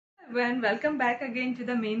Welcome back again to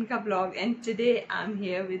the Menka vlog, and today I'm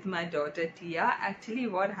here with my daughter Tia. Actually,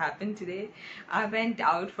 what happened today, I went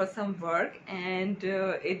out for some work and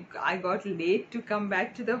I got late to come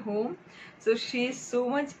back to the home. So she's so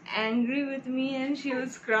much angry with me and she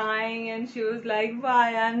was crying and she was like,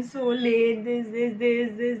 why I'm so late,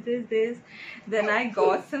 this. Then I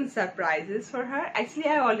got some surprises for her. Actually,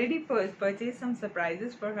 I already purchased some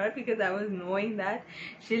surprises for her because I was knowing that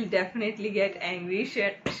she'll definitely get angry.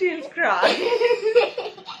 She'll cry.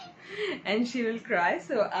 And she will cry.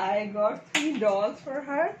 So I got 3 dolls for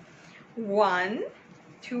her. 1,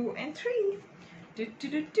 2 and 3.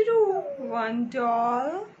 1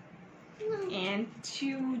 doll and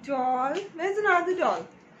 2 doll. Where's another doll?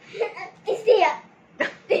 It's there.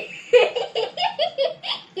 3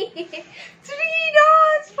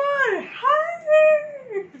 dolls for her.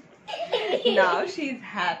 Now she's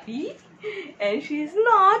happy and she's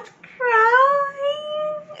not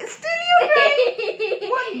crying. Still you're crying?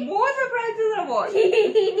 What more surprises or what? Hey!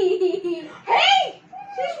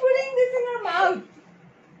 She's putting this in her mouth.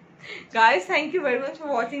 Guys, thank you very much for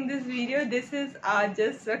watching this video. This is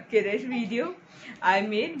just a kiddish video I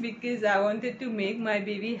made because I wanted to make my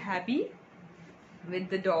baby happy with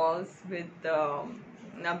the dolls, with blah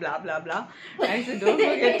blah blah. And so don't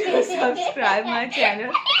forget to subscribe my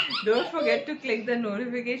channel. Don't forget to click the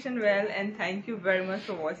notification bell, and thank you very much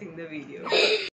for watching the video.